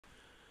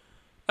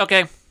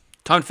Okay,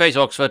 time to face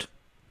Oxford.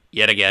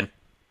 Yet again.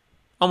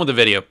 On with the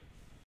video.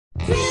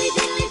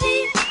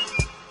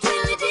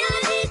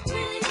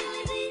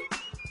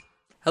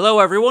 Hello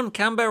everyone,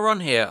 Canberra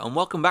Run here, and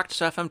welcome back to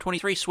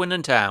FM23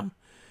 Swindon Town.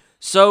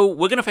 So,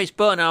 we're going to face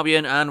Burton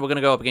Albion, and we're going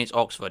to go up against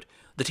Oxford.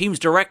 The teams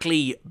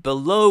directly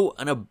below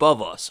and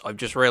above us, I've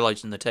just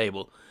realised in the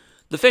table.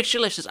 The fixture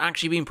list has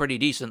actually been pretty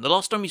decent. The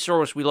last time you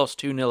saw us, we lost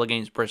 2-0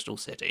 against Bristol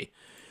City.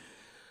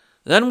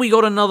 Then we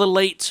got another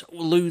late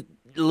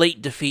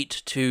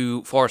defeat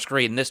to Forest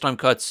Green, this time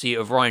courtesy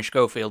of Ryan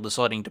Schofield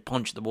deciding to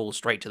punch the ball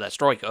straight to their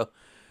striker,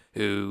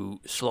 who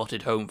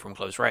slotted home from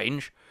close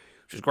range,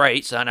 which was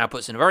great, so that now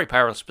puts in a very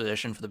perilous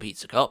position for the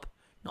Pizza Cup.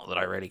 Not that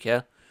I really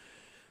care.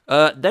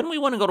 Then we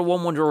went and got a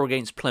 1-1 draw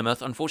against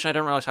Plymouth. Unfortunately, I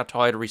didn't realise how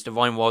tired Reece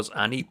Devine was,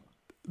 and he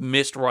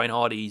missed Ryan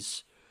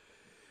Hardy's...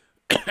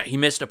 he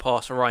missed a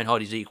pass for Ryan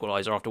Hardy's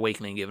equaliser after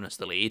Wakeling giving us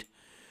the lead.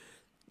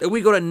 Then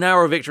we got a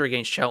narrow victory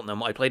against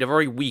Cheltenham. I played a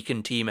very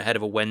weakened team ahead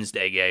of a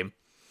Wednesday game,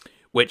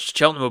 which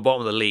Cheltenham were bottom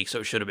of the league,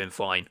 so it should have been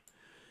fine.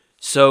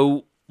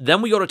 So,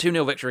 then we got a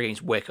 2-0 victory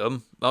against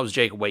Wickham. That was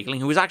Jacob Wakeling,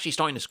 who is actually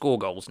starting to score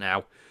goals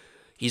now.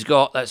 He's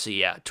got,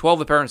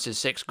 12 appearances,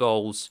 6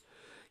 goals.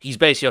 He's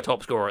basically our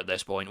top scorer at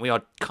this point. We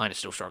are kind of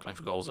still struggling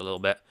for goals a little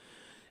bit.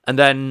 And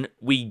then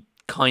we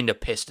kind of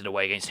pissed it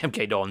away against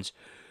MK Dons.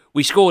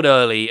 We scored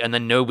early, and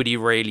then nobody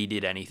really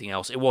did anything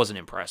else. It wasn't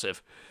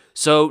impressive.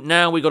 So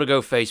now we got to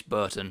go face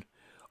Burton.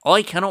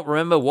 I cannot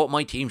remember what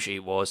my team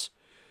sheet was.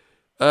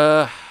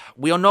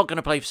 We are not going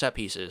to play for set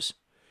pieces.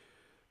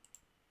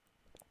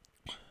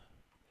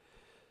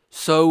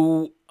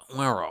 So,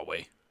 where are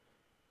we?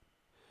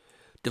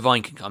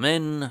 Devine can come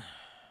in.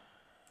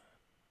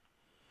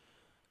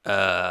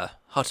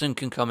 Hutton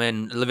can come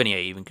in. Lavinia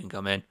even can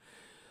come in.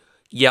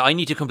 Yeah, I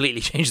need to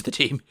completely change the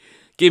team.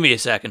 Give me a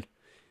second.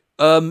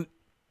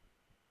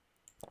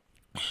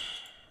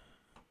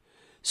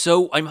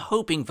 So, I'm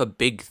hoping for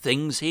big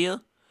things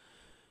here.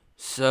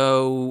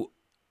 So,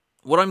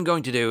 what I'm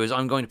going to do is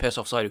I'm going to piss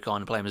off Saidu Khan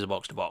and play him as a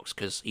box-to-box,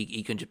 because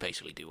he can just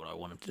basically do what I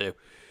want him to do.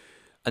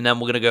 And then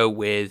we're going to go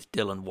with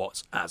Dylan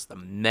Watts as the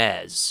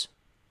Mez.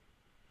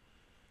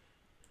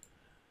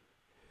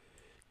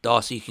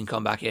 Darcy can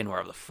come back in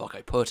wherever the fuck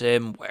I put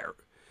him.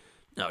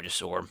 No, I just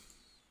saw him.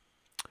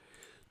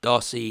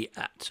 Darcy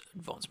at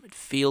advanced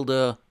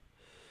midfielder.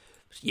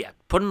 Yeah,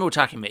 put him to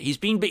attacking mid. He's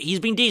been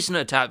decent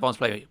at advanced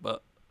play,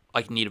 but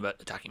I can need him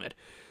at attacking mid.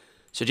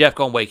 So Jeff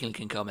Wakeling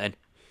can come in.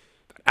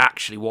 But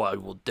actually, what I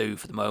will do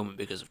for the moment,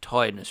 because of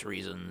tiredness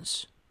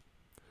reasons,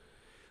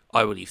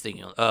 I will leave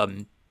thinking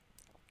on.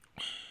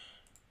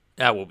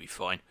 That will be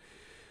fine.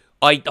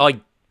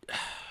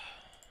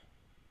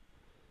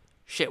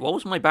 Shit, what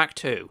was my back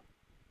two?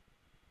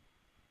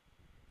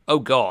 Oh,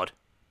 God.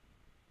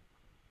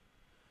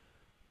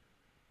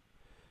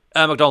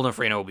 McDonald and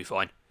Farina will be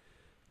fine.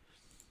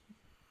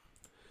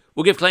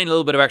 We'll give Clayton a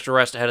little bit of extra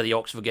rest ahead of the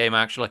Oxford game,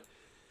 actually.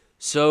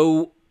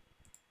 So,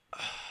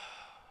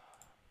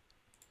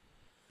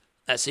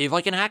 let's see if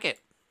I can hack it.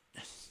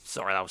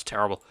 Sorry, that was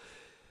terrible.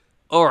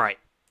 Alright.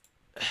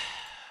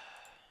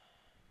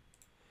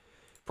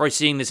 Probably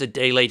seeing this a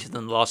day later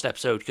than the last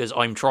episode, because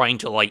I'm trying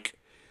to,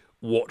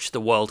 watch the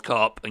World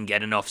Cup and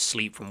get enough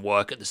sleep from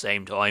work at the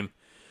same time.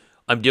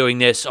 I'm doing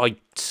this. I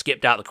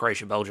skipped out the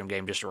Croatia-Belgium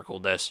game just to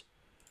record this.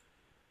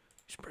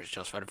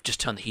 I've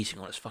just turned the heating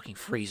on. It's fucking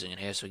freezing in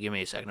here, so give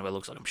me a second. It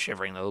looks like I'm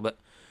shivering a little bit.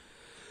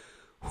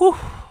 Whew.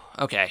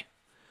 Okay.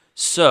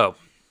 So,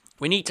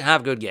 we need to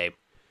have a good game.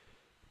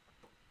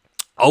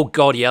 Oh,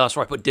 God, yeah, that's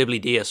right. I put Dibley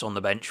Diaz on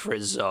the bench for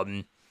his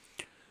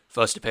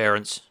first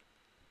appearance.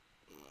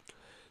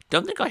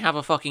 Don't think I have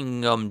a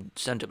fucking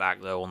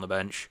centre-back, though, on the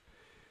bench.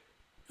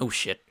 Oh,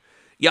 shit.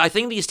 Yeah, I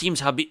think these teams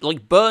have...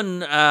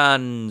 Burton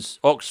and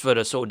Oxford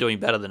are sort of doing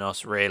better than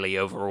us, really,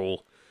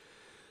 overall.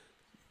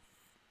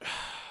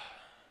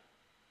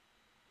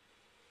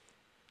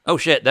 Oh,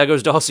 shit. There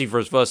goes Darcy for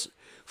his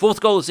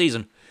fourth goal of the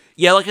season.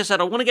 Yeah, like I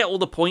said, I want to get all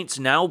the points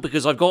now,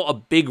 because I've got a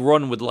big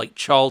run with,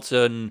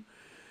 Charlton,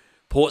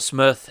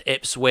 Portsmouth,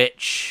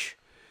 Ipswich,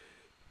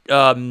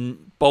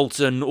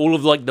 Bolton, all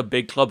of, the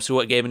big clubs who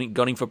are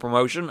gunning for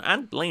promotion,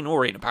 and Lane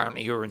Orient,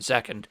 apparently, who are in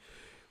second,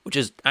 which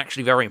is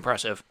actually very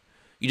impressive.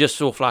 You just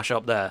saw flash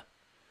up there.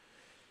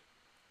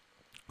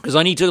 Because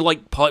I need to,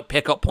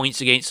 pick up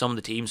points against some of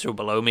the teams who are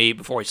below me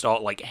before I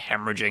start,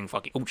 hemorrhaging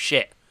fucking... Oh,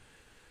 shit.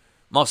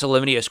 Marcel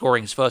Lavinia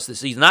scoring his first this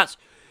season.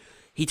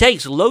 He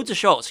takes loads of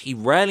shots. He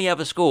rarely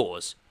ever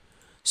scores.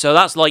 So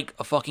that's,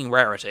 a fucking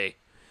rarity.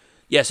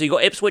 Yeah, so you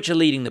got Ipswich are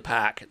leading the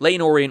pack.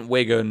 Leyton Orient,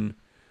 Wigan,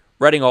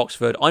 Reading,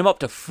 Oxford. I'm up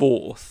to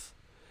 4th.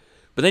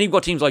 But then you've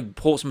got teams like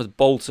Portsmouth,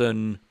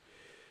 Bolton...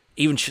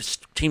 Even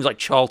teams like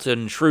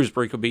Charlton,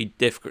 Shrewsbury could be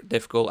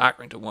difficult.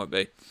 Accrington won't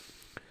be.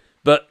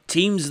 But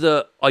teams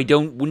that I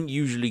wouldn't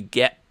usually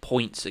get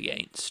points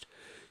against.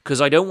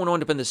 Because I don't want to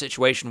end up in the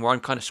situation where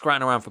I'm kind of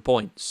scratching around for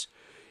points.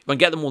 If I can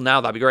get them all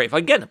now, that'd be great. If I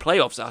can get in the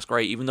playoffs, that's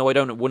great. Even though I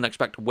wouldn't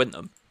expect to win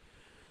them.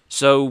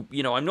 So,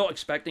 I'm not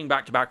expecting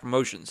back-to-back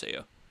promotions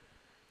here.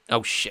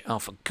 Oh, shit. Oh,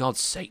 for God's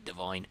sake,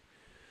 Divine.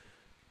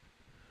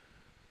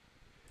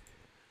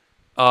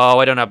 Oh,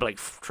 I don't have Blake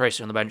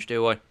Tracy on the bench,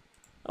 do I?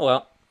 Oh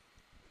well.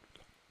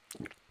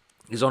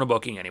 He's on a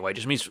booking anyway.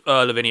 Just means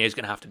Lavinier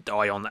going to have to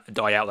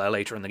die out there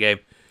later in the game.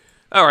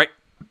 All right.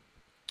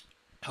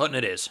 Hutton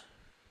it is.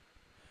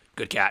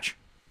 Good catch.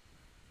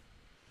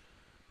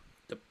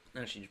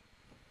 Actually,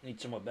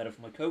 need somewhat better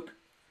for my Coke.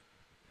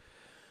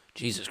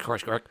 Jesus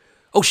Christ, Greg.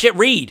 Oh shit,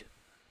 Reed!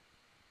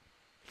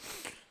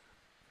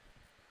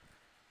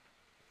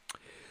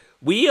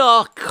 We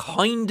are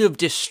kind of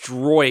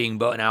destroying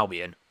Burton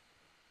Albion.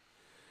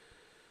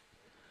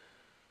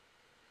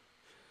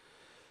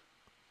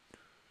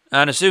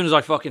 And as soon as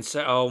I fucking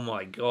say... Oh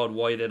my god,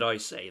 why did I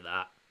say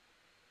that?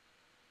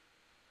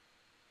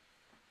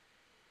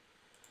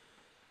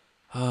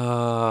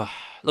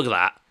 Look at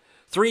that.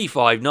 3,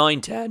 5,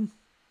 9, 10.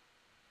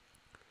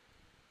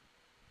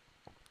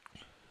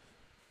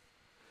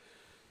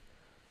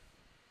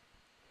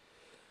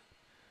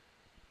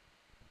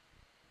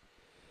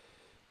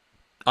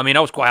 I mean,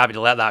 I was quite happy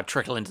to let that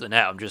trickle into the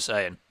net, I'm just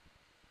saying.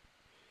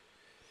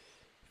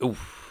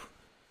 Oof.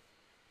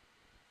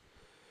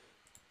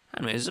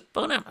 I mean, is it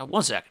Burton Albion?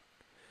 One second.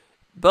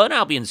 Burton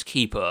Albion's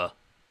keeper.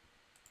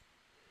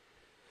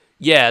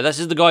 Yeah, this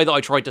is the guy that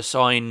I tried to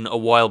sign a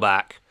while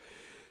back.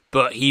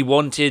 But he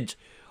wanted...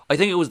 I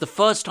think it was the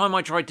first time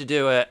I tried to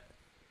do it.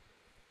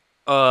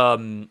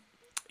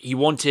 He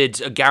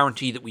wanted a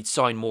guarantee that we'd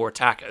sign more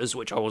attackers,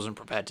 which I wasn't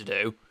prepared to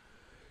do.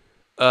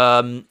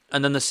 And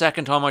then the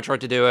second time I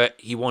tried to do it,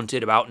 he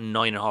wanted about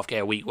 9.5k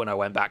a week when I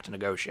went back to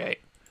negotiate.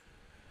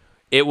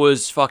 It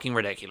was fucking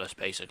ridiculous,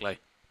 basically.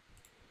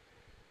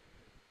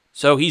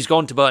 So he's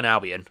gone to Burton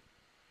Albion.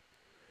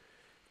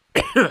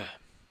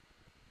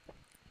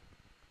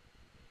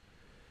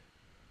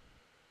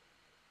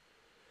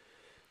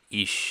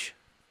 Eesh.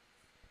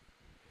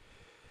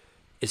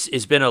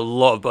 It's been a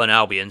lot of Burton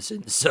Albion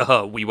since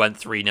we went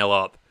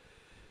 3-0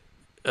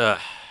 up.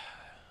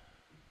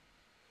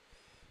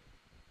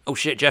 Oh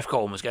shit, Jeff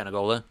Colton was getting a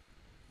goal there.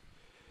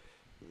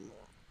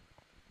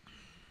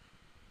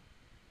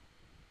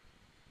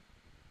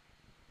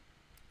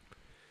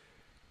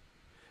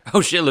 Oh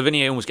shit,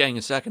 Lavinier was getting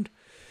a second.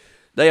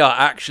 They are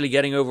actually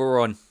getting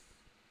overrun.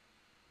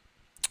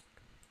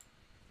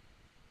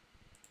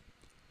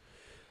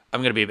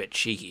 I'm going to be a bit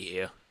cheeky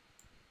here.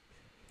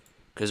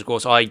 Because, of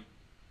course, I'm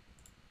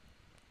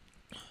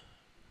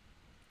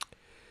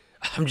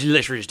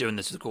literally just doing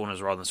this to the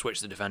corners rather than switch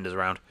the defenders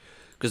around.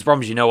 Because the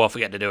problem is, you know I'll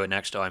forget to do it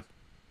next time.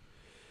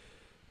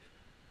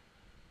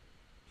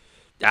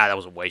 Ah, that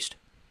was a waste.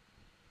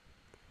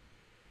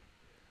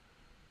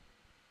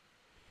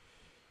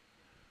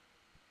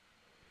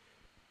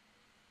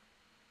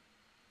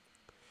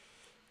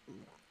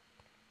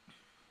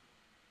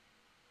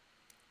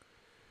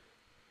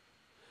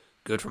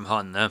 Good from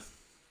Hutton there.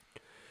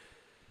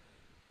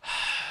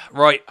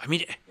 Right, I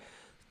mean...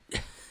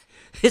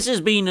 This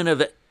has been an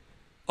event...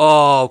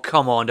 Oh,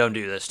 come on, don't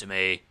do this to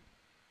me.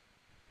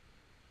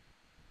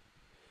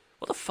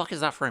 What the fuck is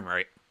that frame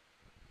rate?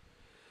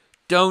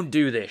 Don't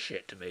do this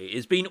shit to me.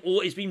 It's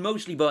been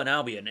mostly Burton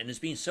Albion, and it's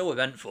been so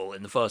eventful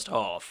in the first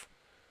half.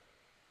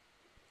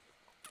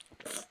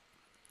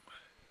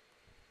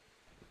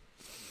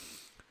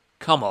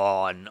 Come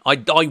on. I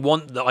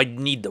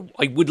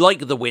would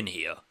like the win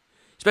here.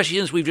 Especially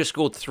since we've just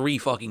scored 3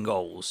 fucking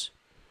goals.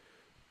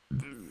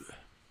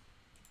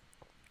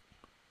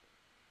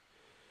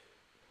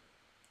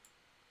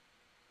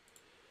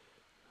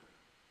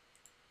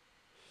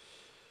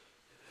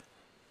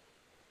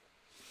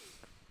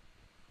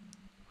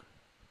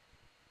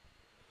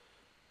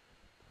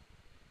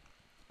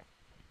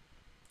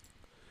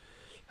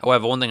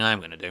 However, one thing I am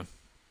going to do.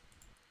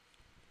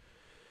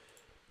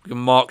 We can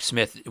mark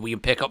Smith. We can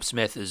pick up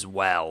Smith as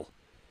well.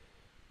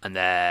 And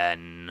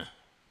then...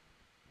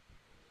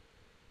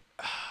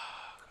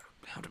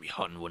 Have to be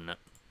Hutton, wouldn't it?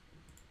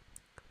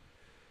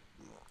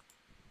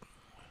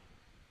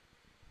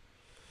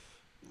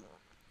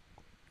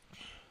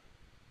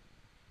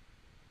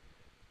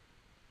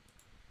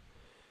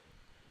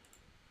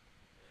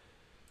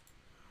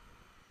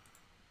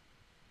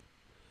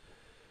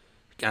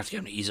 Gonna have to get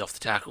him to ease off the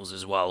tackles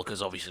as well,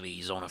 because obviously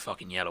he's on a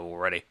fucking yellow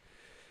already.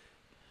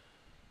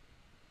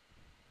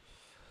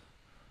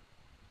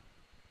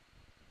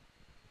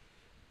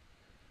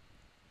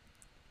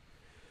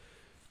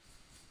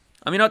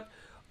 I mean,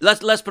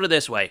 let's put it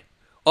this way.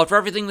 After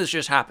everything that's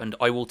just happened,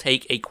 I will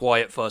take a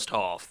quiet first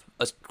half.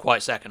 A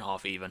quiet second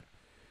half, even.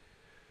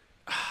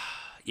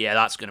 Yeah,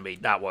 that's going to be...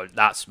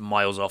 That's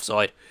miles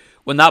offside.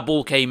 When that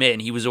ball came in,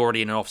 he was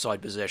already in an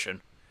offside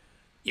position.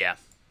 Yeah,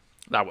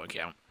 that won't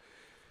count.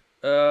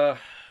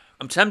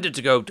 I'm tempted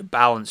to go to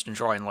balanced and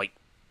try and, like,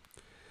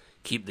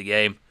 keep the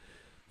game.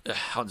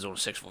 Hutton's on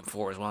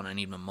 6.4 as well, and I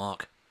need my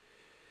mark.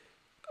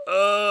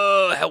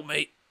 Help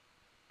me.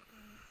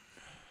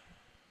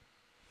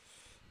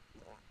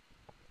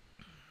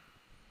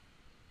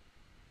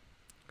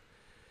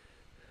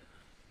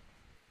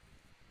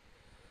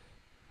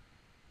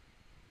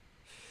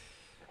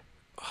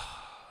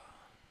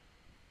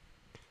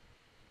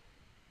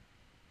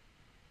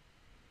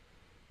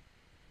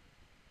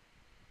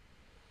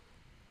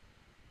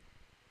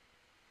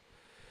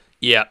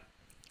 Yeah.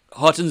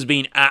 Hutton's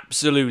been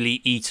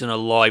absolutely eaten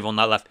alive on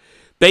that left.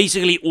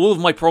 Basically, all of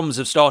my problems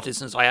have started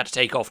since I had to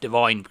take off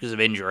Divine because of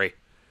injury.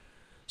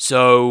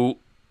 So,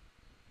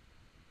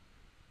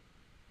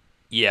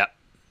 yeah.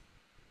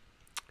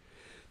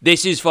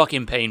 This is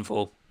fucking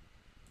painful.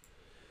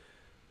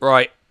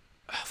 Right.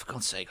 Oh, for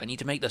God's sake, I need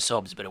to make the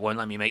subs, but it won't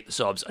let me make the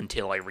subs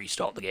until I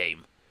restart the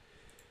game.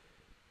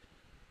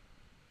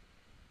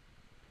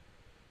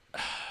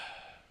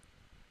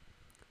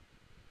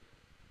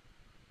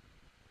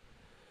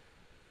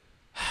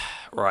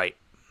 Right.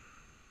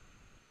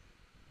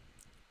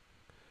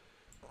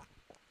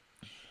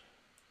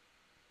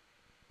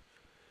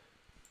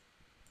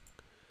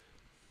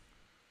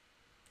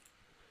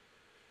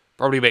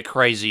 Probably a bit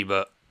crazy,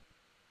 but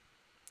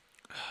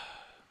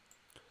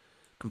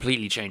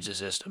completely changed the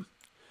system.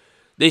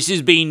 This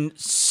has been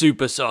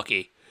super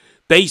sucky.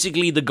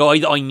 Basically, the guy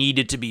that I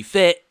needed to be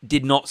fit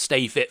did not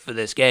stay fit for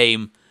this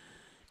game,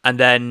 and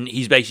then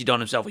he's basically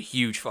done himself a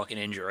huge fucking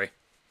injury.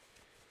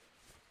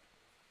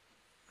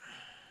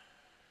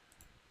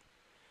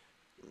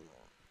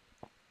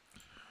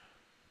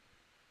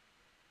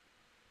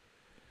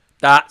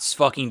 That's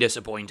fucking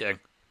disappointing.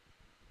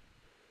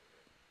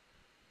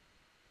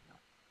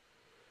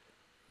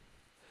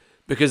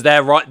 Because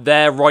their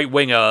right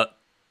winger,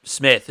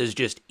 Smith, has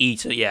just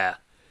eaten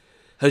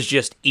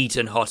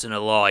Hutton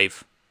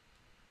alive.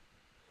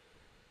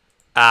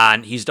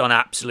 And he's done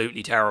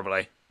absolutely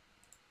terribly.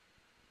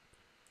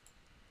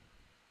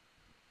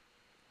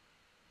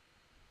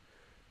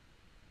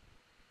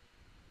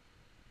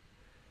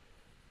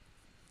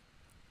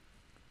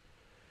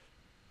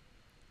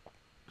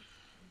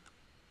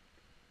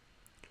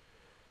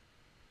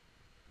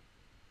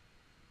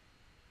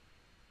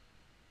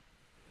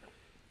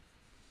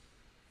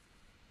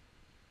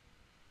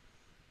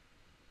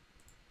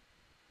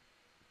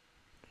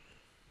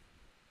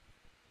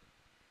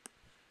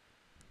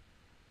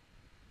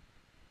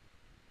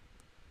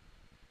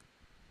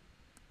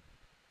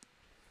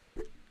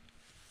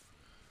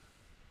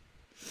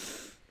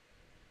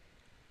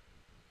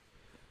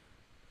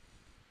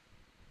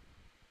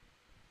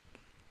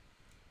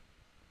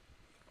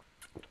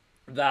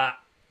 That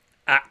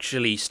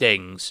actually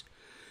stings.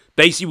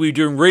 Basically, we were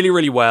doing really,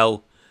 really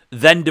well.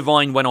 Then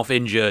Divine went off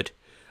injured.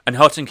 And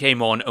Hutton came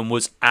on and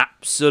was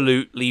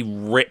absolutely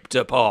ripped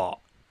apart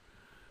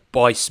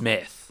by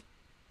Smith.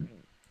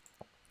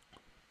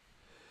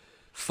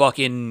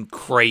 Fucking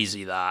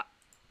crazy, that.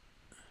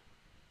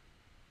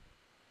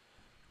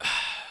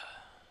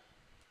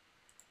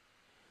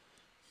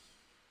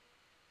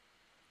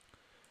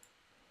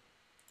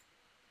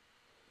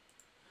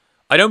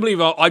 I don't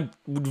believe I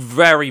would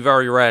very,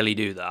 very rarely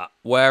do that.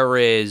 Where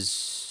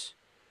is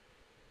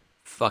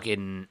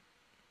fucking?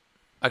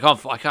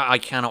 I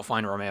cannot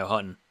find Romeo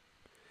Hutton.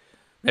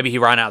 Maybe he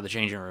ran out of the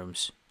changing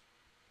rooms.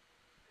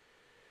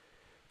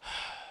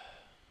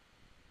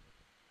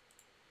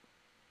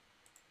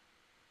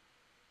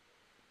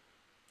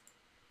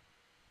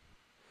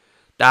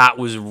 That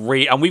was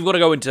and we've got to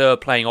go into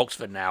playing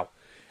Oxford now,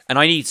 and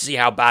I need to see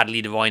how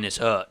badly Divine is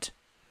hurt.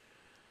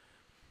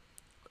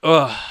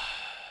 Ugh.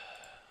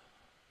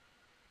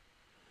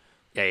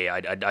 Yeah,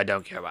 I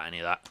don't care about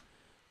any of that.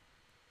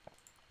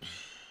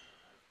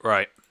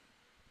 Right.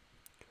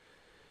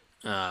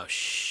 Oh,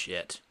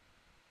 shit.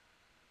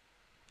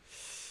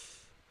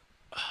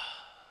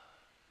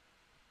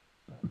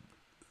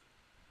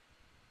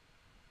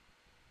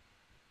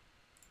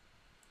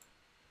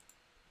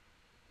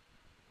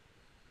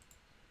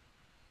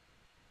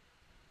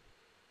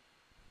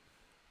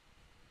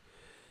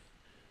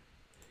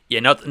 Yeah,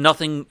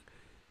 nothing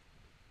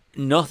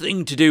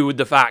to do with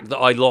the fact that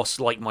I lost,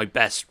 like, my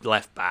best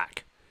left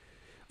back.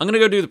 I'm going to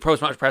go do the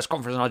post-match press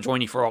conference and I'll join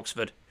you for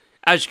Oxford.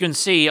 As you can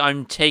see,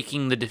 I'm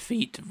taking the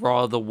defeat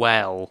rather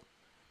well.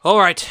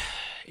 Alright,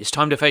 it's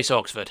time to face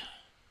Oxford.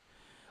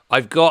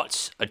 I've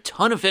got a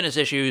ton of fitness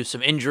issues,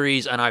 some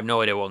injuries, and I have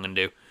no idea what I'm going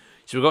to do.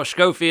 So we've got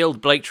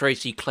Schofield, Blake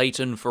Tracy,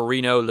 Clayton,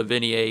 Farino,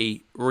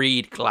 Lavinier,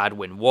 Reed,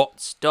 Gladwin,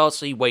 Watts,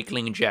 Darcy,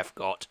 Wakeling, and Jeff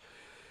Gott.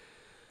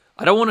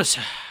 I don't want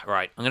to...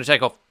 Right, I'm going to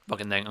take off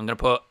fucking thing. I'm going to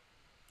put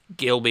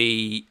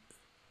Gilby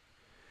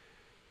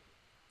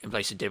in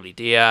place of Dibley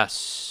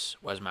Diaz.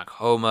 Where's Mac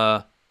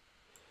Homer?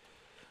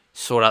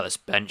 Sort out this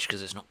bench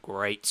because it's not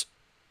great.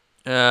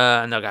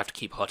 And they're going to have to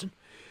keep Hutton.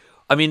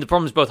 I mean, the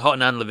problem is both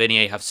Hutton and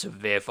Lavinier have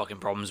severe fucking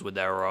problems with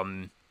their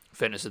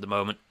fitness at the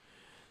moment.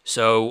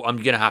 So I'm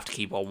going to have to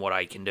keep on what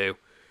I can do.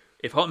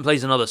 If Hutton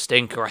plays another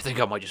stinker, I think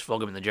I might just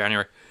flog him in the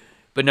January.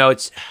 But no,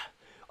 it's...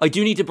 I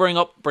do need to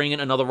bring in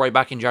another right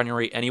back in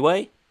January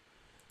anyway.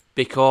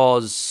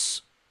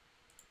 Because...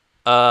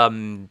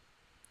 Hutton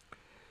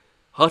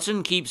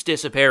keeps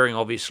disappearing,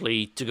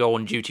 obviously, to go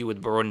on duty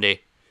with Burundi.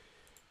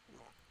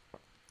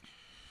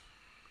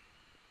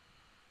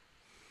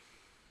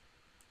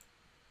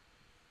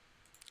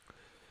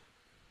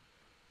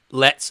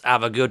 Let's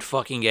have a good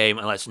fucking game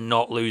and let's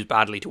not lose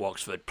badly to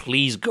Oxford.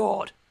 Please,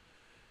 God.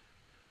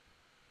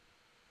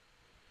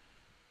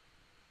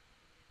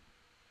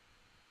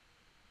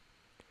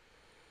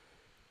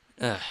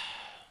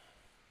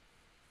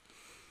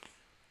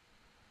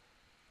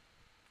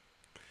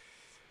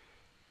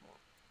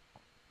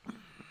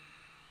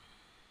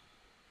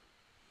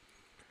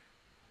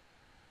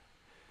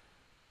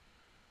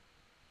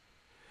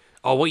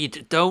 Oh, what you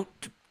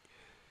don't...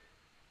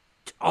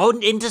 Oh,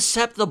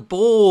 intercept the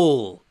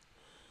ball.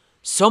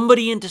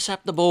 Somebody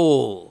intercept the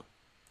ball.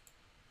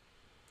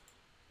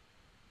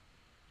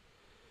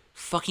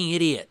 Fucking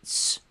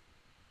idiots.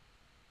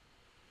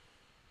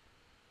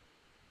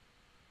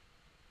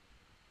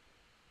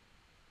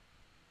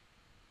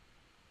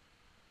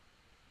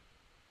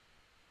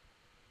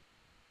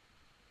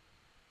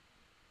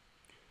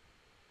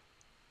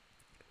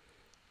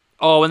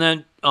 Oh, and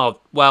then... Oh,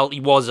 well, he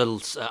was a...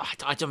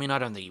 I don't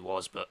think he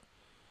was, but...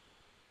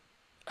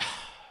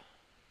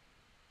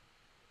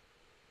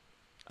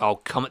 Oh,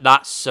 come...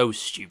 That's so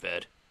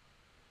stupid.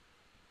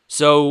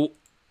 So,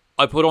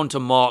 I put on to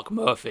Mark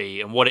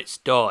Murphy, and what it's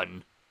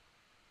done...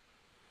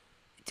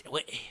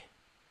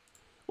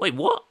 Wait,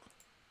 what?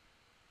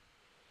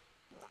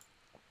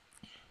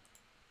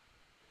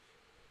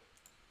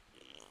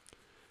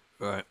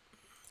 Right.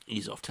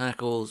 Ease off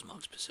tackles,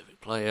 mark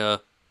specific player.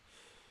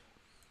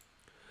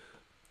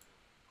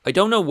 I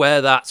don't know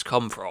where that's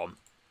come from.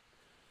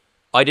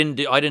 I didn't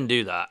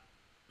do that.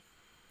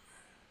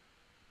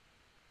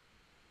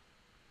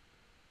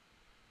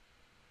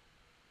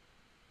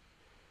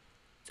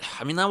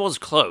 I mean, that was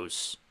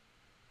close.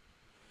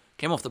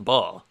 Came off the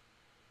bar.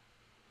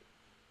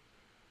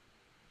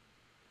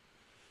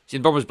 See,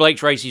 the problem was Blake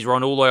Tracy's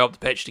run all the way up the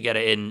pitch to get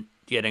it in,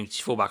 getting his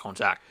fullback on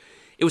attack.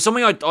 It was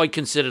something I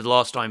considered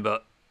last time,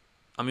 but,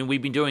 I mean,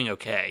 we've been doing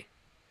okay.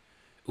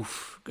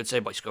 Oof, good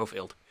save by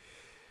Schofield.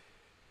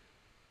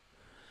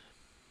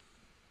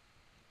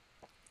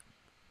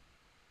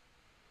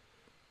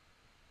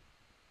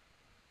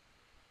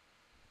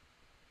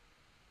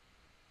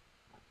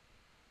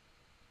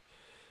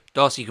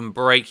 Darcy can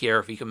break here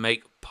if he can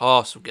make a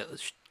pass or get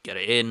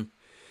it in.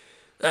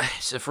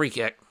 It's a free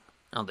kick.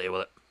 I'll deal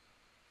with it.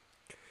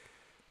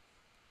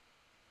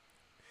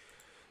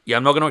 Yeah,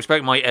 I'm not going to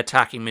expect my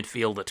attacking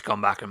midfielder to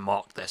come back and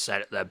mark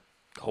their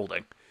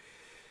holding.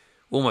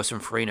 Almost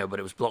from Frino, but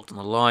it was blocked on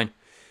the line.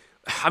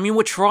 I mean,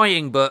 we're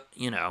trying, but,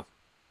 you know.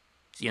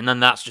 See, and then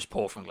that's just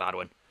poor from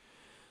Gladwin.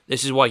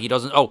 This is why he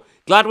doesn't... Oh,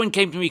 Gladwin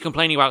came to me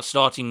complaining about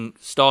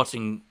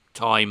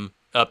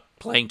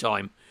playing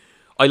time.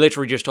 I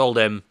literally just told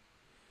him,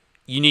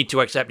 you need to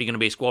accept you're going to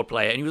be a squad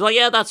player. And he was like,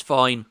 yeah, that's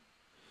fine.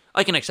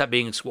 I can accept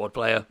being a squad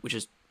player, which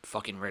is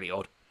fucking really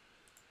odd.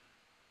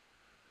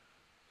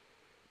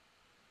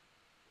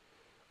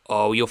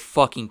 Oh, you're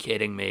fucking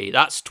kidding me.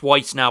 That's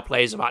twice now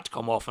players have had to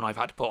come off and I've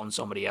had to put on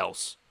somebody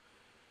else.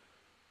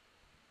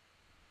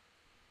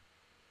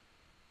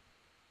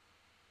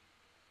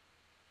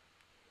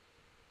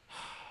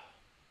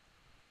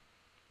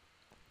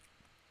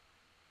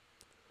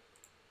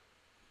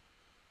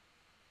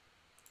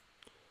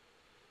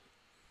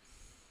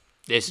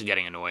 This is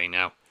getting annoying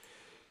now.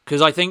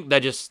 Because I think they're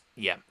just...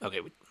 Yeah, okay,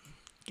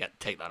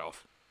 take that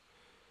off.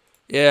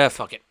 Yeah,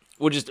 fuck it.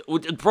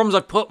 The problem is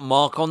I put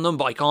mark on them,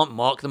 but I can't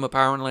mark them,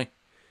 apparently. If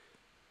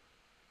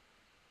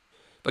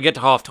I get to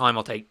half-time,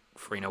 I'll take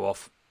Frino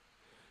off.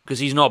 Because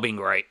he's not been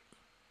great.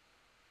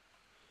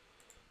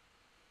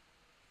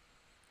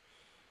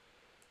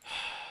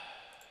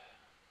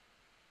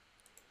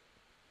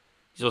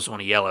 He's also on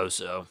a yellow,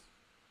 so...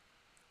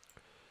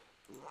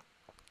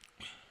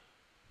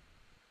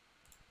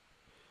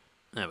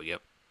 There we go.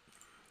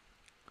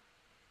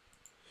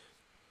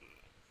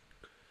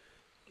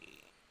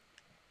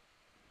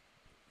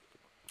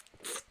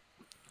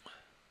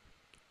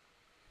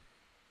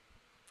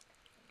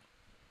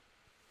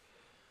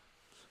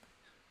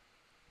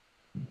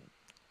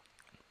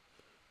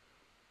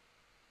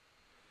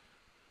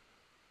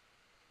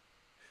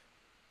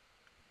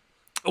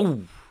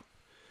 Ooh.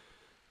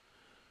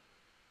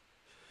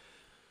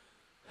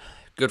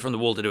 Good from the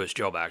wall to do its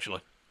job, actually.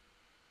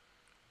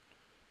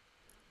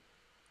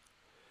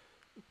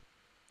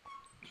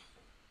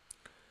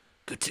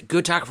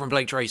 Good tackle from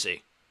Blake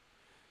Tracy.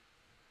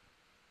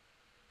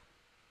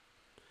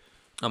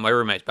 Oh, my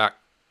roommate's back.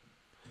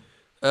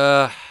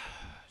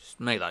 Just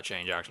make that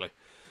change, actually.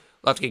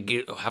 I'll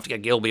have to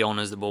get Gilby on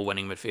as the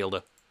ball-winning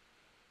midfielder.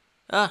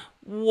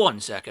 1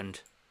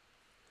 second.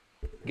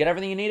 Get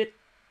everything you needed?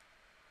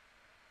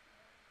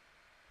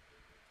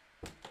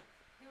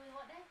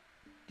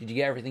 Did you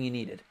get everything you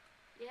needed?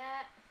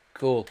 Yeah.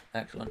 Cool.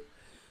 Excellent.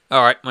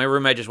 Alright, my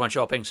roommate just went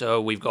shopping,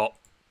 so we've got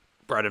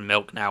bread and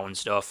milk now and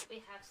stuff. We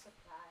have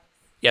supplies.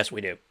 Yes,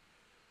 we do.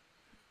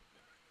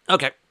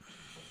 Okay.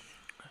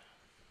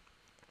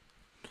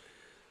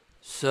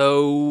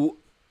 So,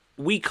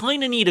 we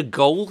kind of need a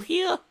goal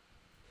here.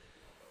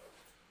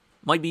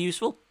 Might be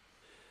useful.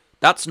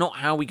 That's not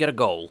how we get a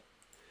goal.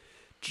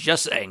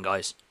 Just saying,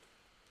 guys.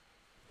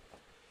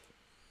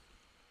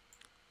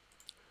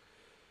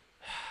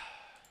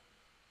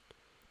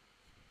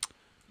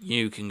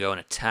 You can go and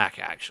attack,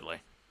 actually.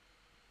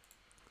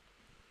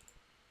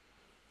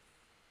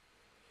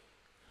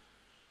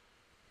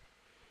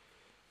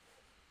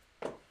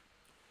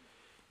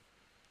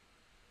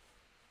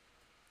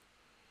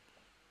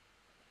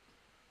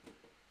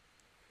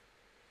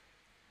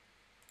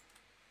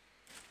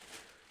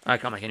 I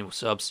can't make any more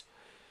subs.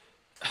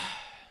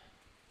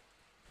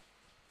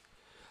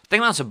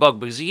 think that's a bug,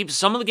 because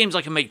some of the games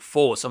I can make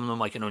 4, some of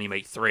them I can only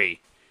make 3.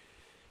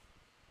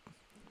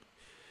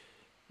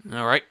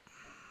 Alright.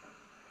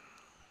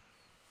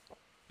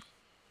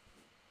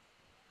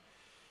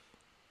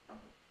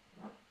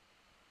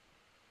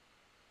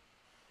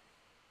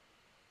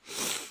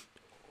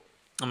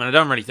 I mean, I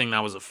don't really think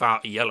that was a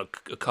yellow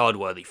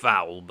card-worthy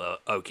foul,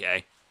 but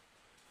okay.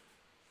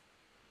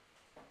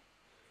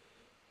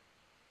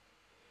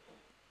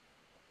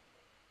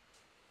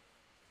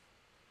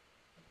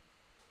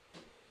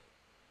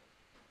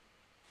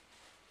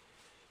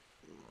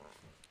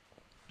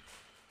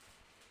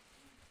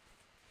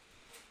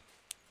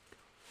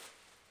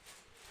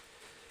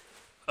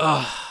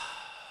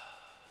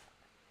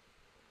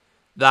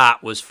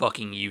 That was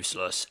fucking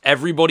useless.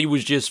 Everybody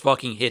was just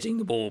fucking hitting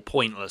the ball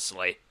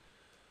pointlessly.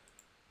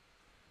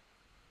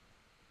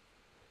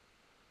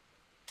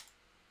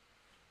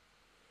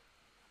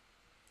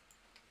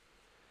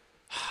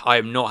 I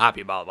am not happy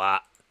about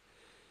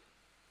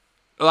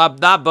that.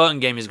 That Burton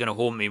game is going to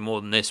haunt me more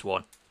than this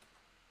one.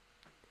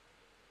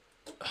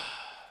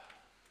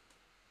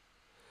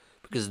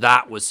 Because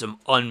that was some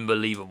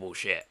unbelievable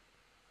shit.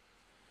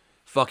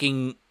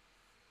 Fucking...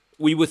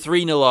 We were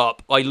 3-0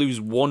 up. I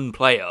lose 1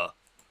 player.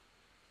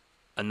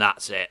 And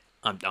that's it.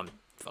 I'm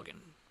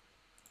fucking...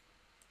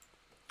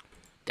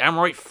 Damn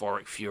right,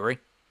 Foric Fury.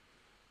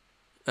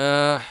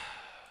 Oh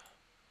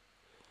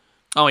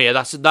yeah,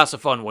 that's a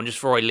fun one, just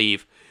before I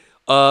leave.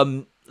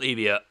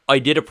 Levia, I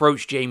did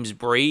approach James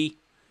Bree.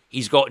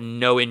 He's got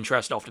no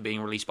interest after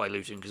being released by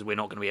Luton, because we're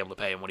not going to be able to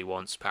pay him what he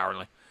wants,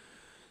 apparently.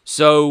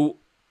 So,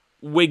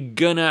 we're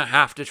gonna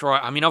have to try...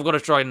 I mean, I've got to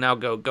try and now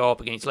go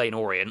up against Leyton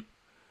Orient,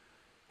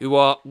 who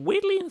are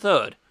weirdly in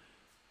 3rd,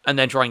 and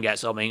then try and get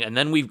something. And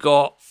then we've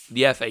got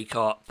the FA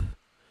Cup.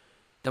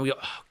 Then we got...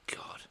 Oh,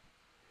 God.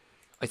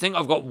 I think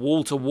I've got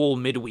wall-to-wall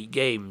midweek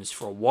games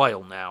for a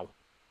while now.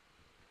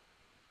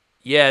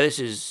 Yeah, this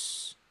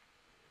is...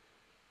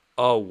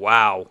 Oh,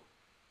 wow.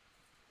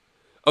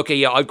 Okay,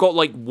 yeah, I've got,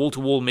 like,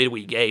 wall-to-wall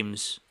midweek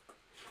games.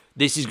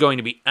 This is going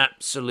to be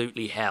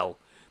absolutely hell.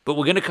 But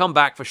we're going to come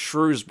back for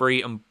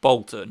Shrewsbury and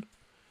Bolton.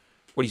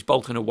 Well, he's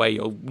Bolton away.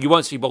 You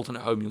won't see Bolton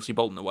at home, you'll see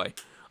Bolton away.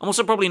 I'm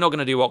also probably not going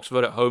to do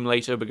Oxford at home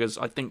later, because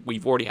I think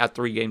we've already had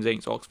 3 games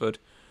against Oxford.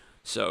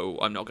 So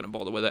I'm not going to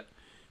bother with it.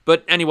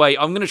 But anyway,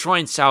 I'm going to try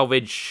and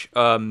salvage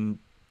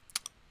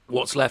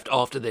what's left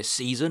after this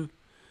season.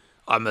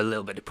 I'm a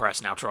little bit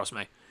depressed now, trust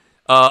me.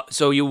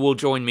 So you will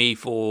join me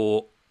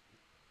for...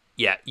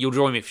 Yeah, you'll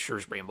join me for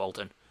Shrewsbury and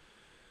Bolton.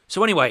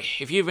 So anyway,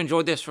 if you've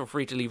enjoyed this, feel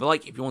free to leave a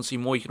like. If you want to see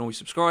more, you can always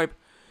subscribe.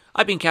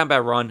 I've been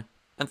Canberra Run,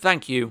 and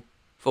thank you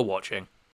for watching.